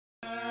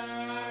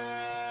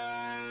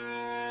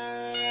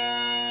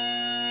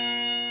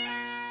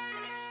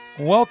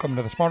Welcome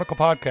to the Smarticle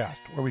Podcast,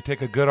 where we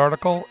take a good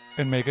article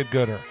and make it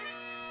gooder.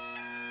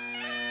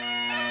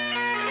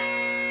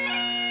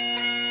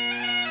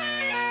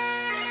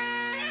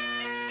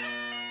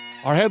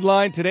 Our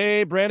headline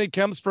today, Brandon,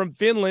 comes from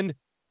Finland.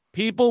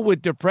 People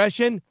with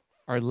depression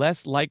are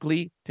less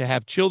likely to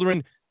have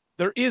children.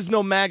 There is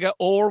no MAGA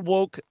or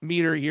woke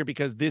meter here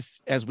because this,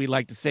 as we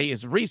like to say,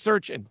 is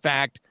research and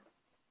fact.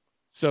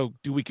 So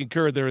do we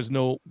concur there is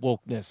no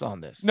wokeness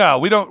on this? No,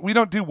 we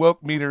don't do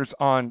woke meters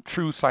on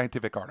true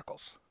scientific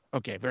articles.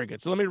 Okay, very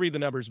good. So let me read the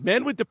numbers.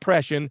 Men with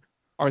depression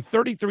are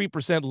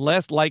 33%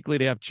 less likely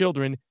to have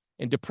children,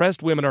 and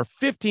depressed women are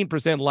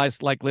 15%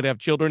 less likely to have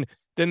children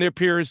than their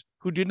peers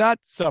who do not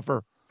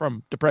suffer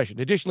from depression.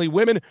 Additionally,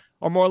 women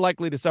are more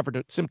likely to suffer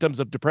symptoms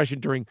of depression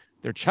during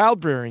their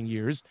childbearing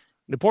years.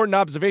 An important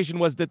observation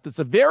was that the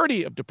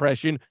severity of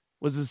depression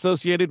was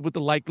associated with the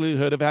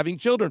likelihood of having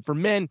children. For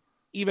men,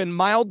 even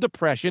mild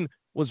depression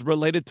was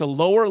related to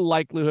lower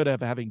likelihood of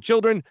having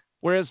children,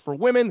 whereas for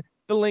women,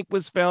 the link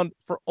was found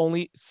for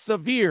only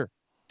severe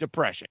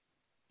depression.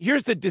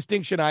 Here's the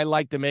distinction I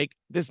like to make.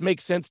 This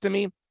makes sense to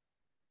me.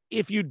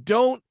 If you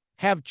don't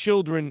have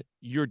children,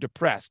 you're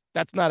depressed.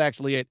 That's not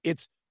actually it.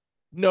 It's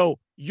no,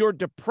 you're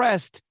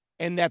depressed,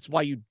 and that's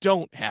why you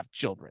don't have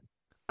children.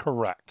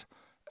 Correct.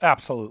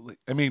 Absolutely.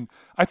 I mean,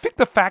 I think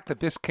the fact that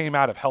this came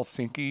out of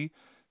Helsinki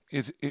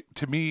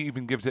to me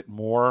even gives it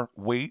more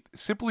weight,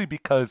 simply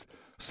because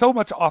so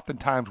much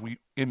oftentimes we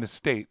in the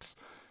States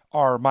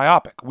are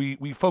myopic.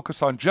 We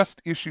focus on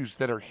just issues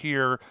that are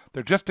here.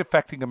 They're just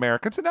affecting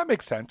Americans, and that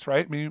makes sense,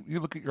 right? I mean, you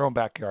look at your own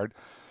backyard.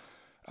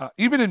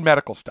 Even in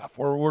medical stuff,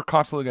 where we're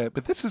constantly looking at it.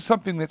 But this is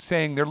something that's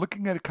saying they're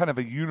looking at a kind of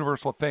a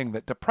universal thing,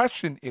 that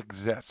depression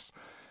exists.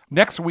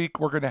 Next week,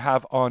 we're going to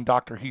have on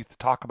Dr. Heath to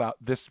talk about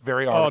this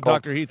very article. Oh,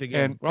 Dr. Heath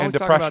again. We're and always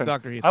depression. talking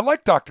about Dr. Heath. I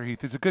like Dr.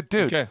 Heath. He's a good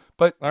dude. Okay.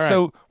 But All right.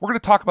 So we're going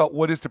to talk about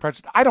what is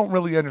depression. I don't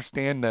really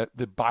understand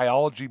the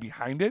biology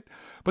behind it.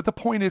 But the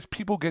point is,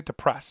 people get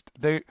depressed.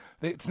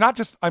 It's not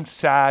just, I'm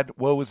sad,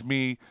 woe is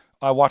me,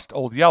 I watched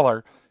Old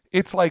Yeller.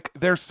 It's like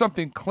there's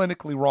something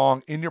clinically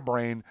wrong in your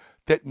brain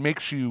that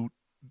makes you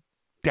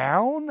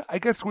down, I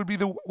guess would be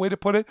the way to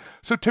put it.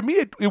 So to me,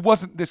 it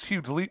wasn't this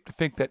huge leap to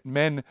think that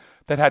men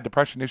that had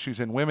depression issues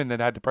and women that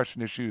had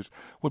depression issues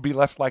would be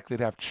less likely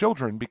to have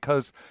children,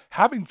 because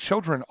having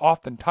children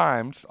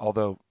oftentimes,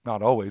 although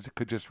not always, it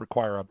could just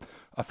require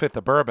a fifth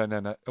of bourbon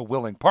and a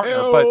willing partner.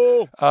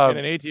 Ew, But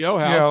in an ATO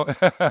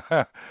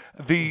house.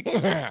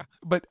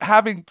 But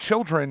having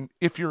children,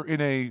 if you're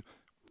in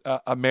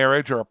a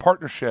marriage or a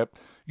partnership,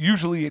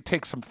 usually it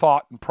takes some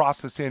thought and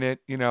process in it.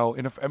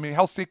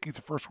 Helsinki's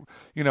a first,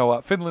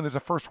 Finland is a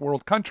first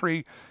world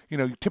country.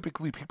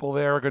 Typically people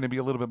there are going to be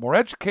a little bit more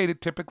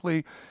educated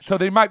typically. So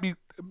that might be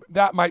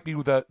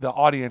the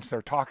audience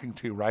they're talking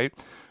to, right?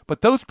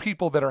 But those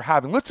people that are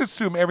having, let's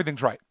assume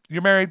everything's right.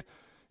 You're married,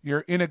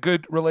 you're in a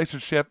good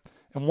relationship,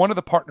 and one of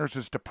the partners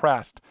is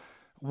depressed.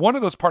 One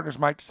of those partners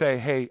might say,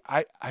 hey,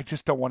 I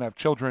just don't want to have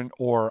children,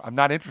 or I'm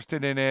not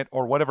interested in it,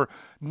 or whatever.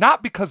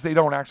 Not because they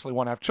don't actually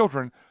want to have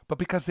children, but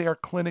because they are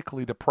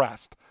clinically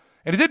depressed.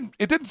 And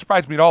it didn't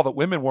surprise me at all that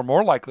women were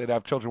more likely to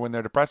have children when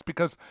they're depressed,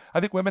 because I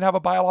think women have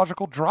a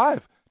biological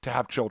drive to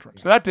have children.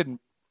 So that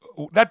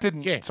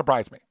didn't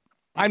surprise me.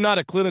 I'm not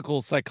a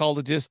clinical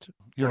psychologist.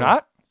 You're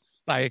not?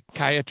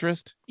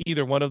 Psychiatrist,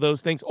 either one of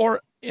those things,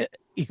 or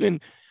even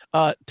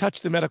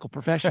touch the medical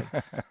profession.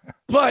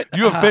 But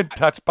you have been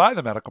touched by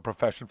the medical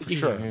profession for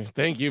sure.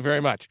 Thank you very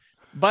much.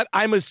 But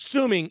I'm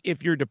assuming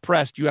if you're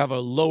depressed, you have a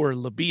lower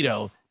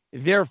libido.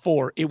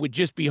 Therefore, it would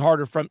just be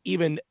harder from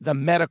even the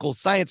medical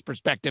science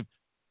perspective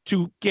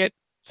to get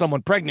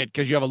someone pregnant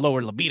because you have a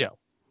lower libido.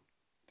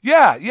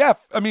 Yeah.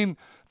 I mean,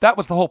 that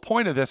was the whole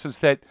point of this, is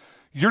that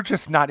you're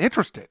just not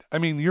interested. I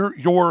mean,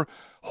 your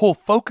whole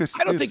focus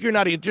I don't think you're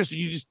not interested.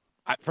 You just,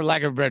 for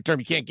lack of a better term,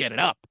 you can't get it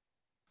up.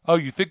 Oh,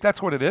 you think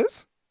that's what it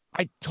is?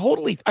 Is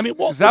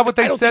that what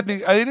they said?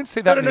 I didn't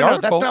say that in the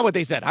article. No, that's not what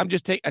they said. I'm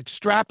just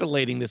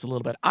extrapolating this a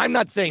little bit. I'm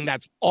not saying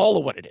that's all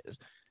of what it is.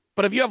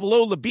 But if you have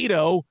low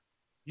libido,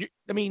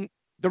 the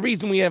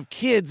reason we have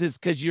kids is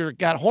because you've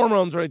got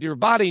hormones right through your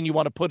body and you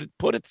want to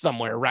put it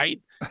somewhere,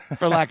 right?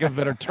 For lack of a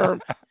better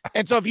term.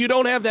 And so if you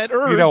don't have that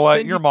urge, you know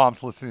what? Your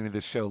mom's listening to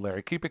this show,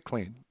 Larry. Keep it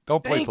clean.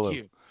 Don't play blue. Thank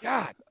you.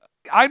 God.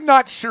 I'm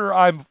not sure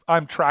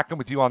I'm tracking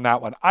with you on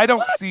that one. I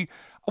don't see.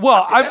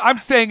 Well, I'm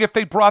saying if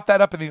they brought that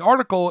up in the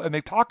article and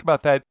they talked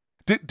about that,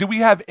 do we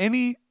have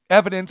any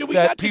evidence that people... Do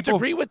we not just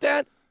agree with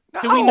that?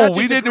 No,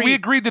 we didn't. Agree? We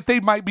agreed that they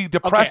might be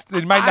depressed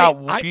and might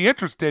not be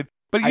interested.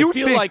 But you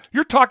say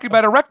you're talking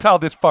about erectile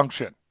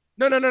dysfunction.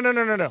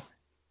 No.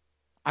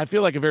 I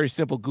feel like a very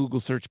simple Google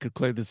search could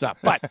clear this up.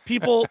 But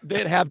people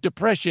that have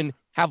depression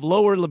have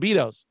lower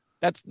libidos.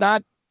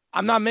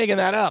 I'm not making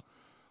that up.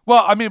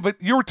 Well, I mean, but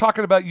you were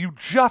talking about, you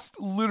just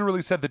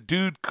literally said the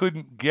dude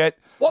couldn't get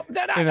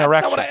an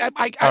erection.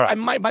 Not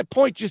what my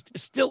point just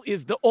still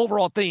is the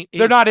overall thing.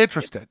 They're not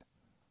interested.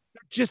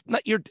 Just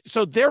not.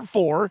 So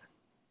therefore,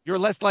 you're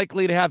less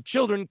likely to have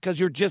children because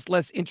you're just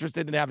less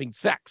interested in having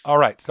sex. All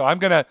right. So I'm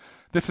gonna.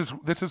 This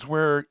is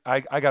where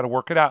I got to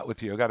work it out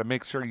with you. I got to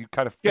make sure you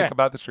kind of think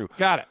about this through.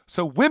 Got it.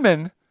 So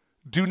women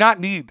do not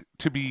need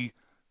to be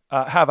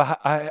have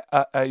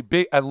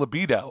a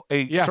libido,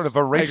 sort of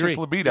voracious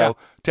libido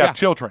to have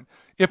children.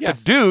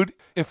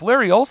 If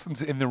Larry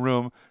Olson's in the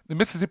room, the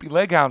Mississippi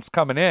Leghound's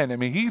coming in. I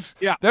mean,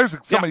 there's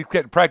somebody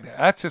getting pregnant.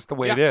 That's just the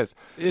way it is.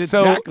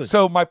 Exactly.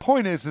 So my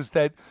point is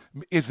that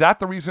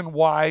the reason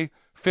why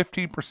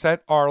 15%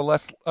 are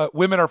less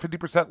women are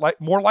 50%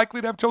 more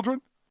likely to have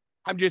children?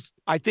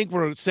 I think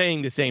we're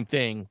saying the same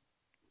thing.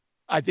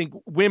 I think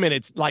women,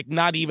 it's like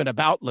not even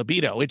about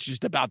libido. It's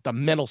just about the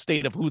mental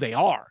state of who they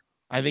are.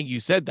 I think you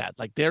said that.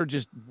 Like they're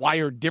just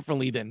wired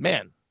differently than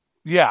men.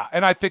 Yeah,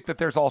 and I think that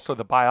there's also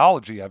the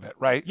biology of it,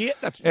 right? Yeah,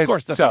 of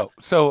course. That's so. Right.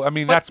 So I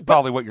mean, that's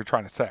probably what you're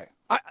trying to say.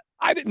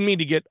 I didn't mean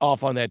to get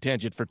off on that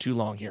tangent for too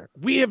long here.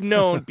 We have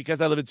known,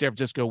 because I live in San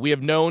Francisco, we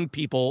have known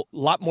people, a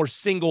lot more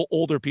single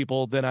older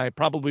people than I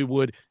probably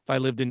would if I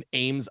lived in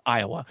Ames,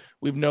 Iowa.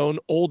 We've known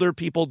older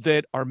people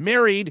that are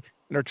married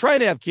and are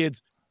trying to have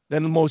kids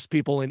than most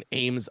people in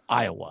Ames,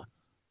 Iowa.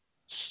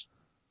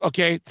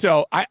 Okay,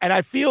 so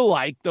I feel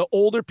like the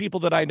older people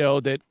that I know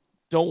that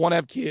don't want to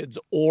have kids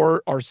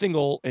or are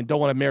single and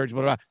don't want to have marriage,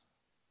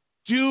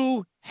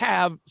 do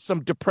have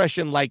some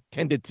depression-like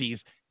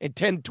tendencies and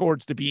tend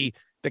towards to be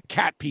the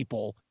cat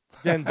people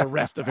than the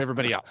rest of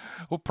everybody else.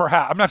 Well,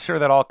 perhaps. I'm not sure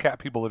that all cat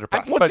people are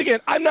depressed. Once again,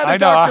 I'm not a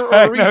doctor or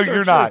a researcher. No,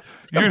 you're not.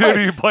 You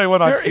didn't even play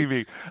one on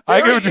TV. I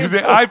get what you're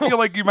saying. I feel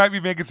like you might be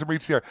making some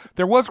reach here.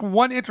 There was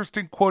one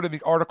interesting quote in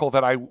the article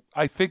that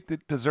I think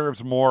that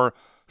deserves more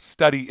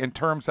study in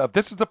terms of,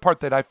 this is the part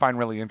that I find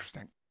really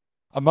interesting.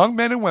 Among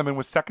men and women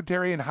with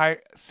secondary and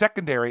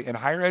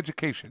higher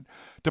education,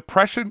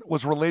 depression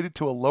was related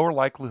to a lower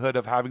likelihood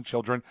of having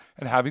children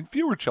and having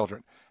fewer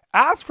children.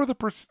 As for the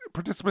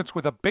participants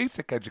with a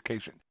basic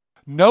education,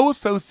 no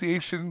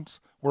associations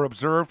were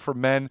observed for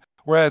men,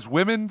 whereas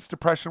women's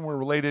depression were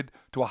related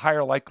to a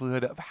higher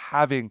likelihood of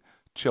having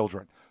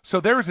children.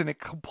 So there is a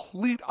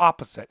complete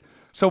opposite.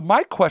 So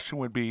my question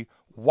would be,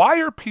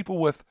 why are people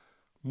with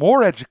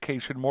more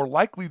education more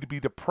likely to be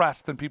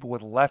depressed than people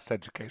with less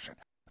education?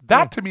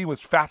 That to me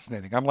was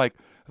fascinating. I'm like,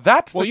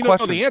 that's the question. Well, you don't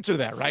know the answer to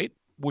that, right?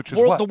 Which is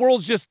what? The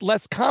world's just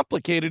less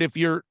complicated if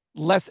you're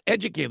less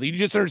educated. You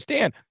just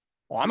understand,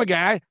 I'm a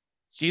guy,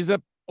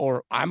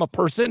 I'm a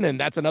person, and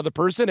that's another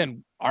person,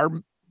 and our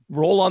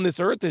role on this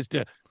earth is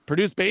to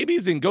produce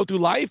babies and go through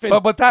life. And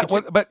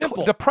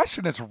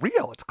depression is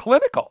real. It's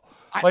clinical.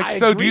 I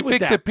agree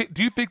with that.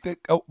 Do you think that?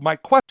 Oh, my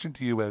question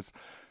to you is,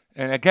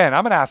 and again,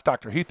 I'm going to ask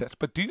Dr. Heath this,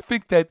 but do you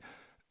think that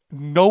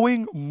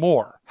knowing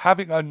more,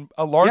 having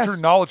a larger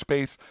knowledge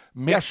base,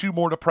 makes you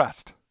more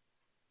depressed?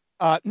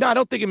 No, I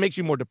don't think it makes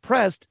you more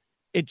depressed.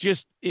 It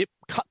just it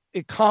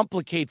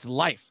complicates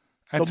life.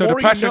 And so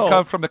depression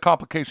comes from the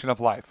complication of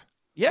life.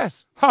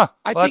 Yes. Huh.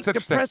 I think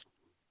depressed.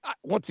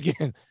 Once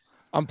again,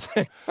 I'm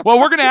playing. Well,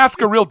 we're going to ask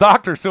a real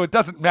doctor, so it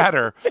doesn't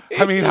matter.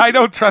 I mean, I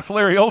don't trust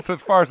Larry Olson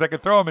as far as I can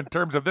throw him in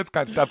terms of this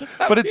kind of stuff,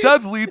 but it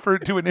does lead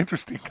to an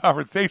interesting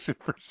conversation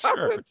for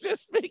sure. I was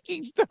just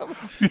making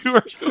stuff.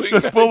 You're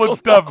just pulling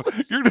stuff.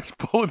 You're just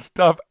pulling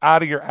stuff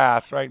out of your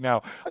ass right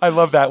now. I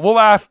love that. We'll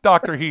ask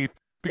Dr. Heath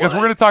because we're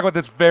going to talk about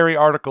this very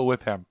article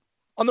with him.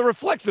 On the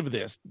reflexive of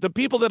this, the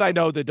people that I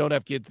know that don't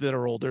have kids that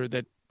are older,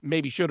 that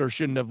maybe should or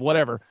shouldn't have,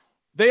 whatever,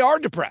 they are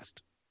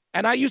depressed.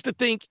 And I used to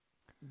think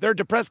they're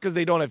depressed because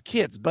they don't have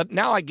kids, but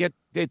now I get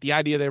the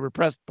idea they were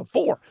depressed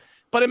before.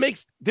 But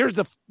there's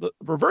the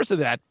reverse of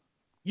that.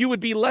 You would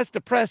be less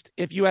depressed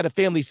if you had a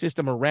family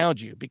system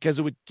around you because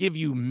it would give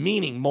you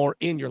meaning more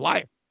in your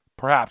life.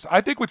 Perhaps.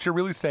 I think what you're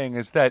really saying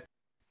is that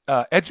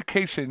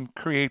education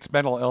creates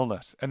mental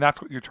illness, and that's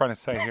what you're trying to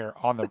say here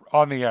on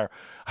the air.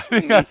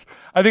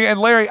 And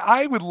Larry,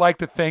 I would like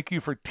to thank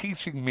you for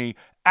teaching me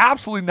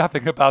absolutely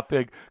nothing about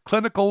the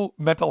clinical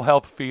mental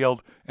health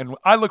field, and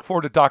I look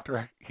forward to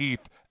Dr.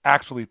 Heath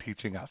actually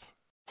teaching us.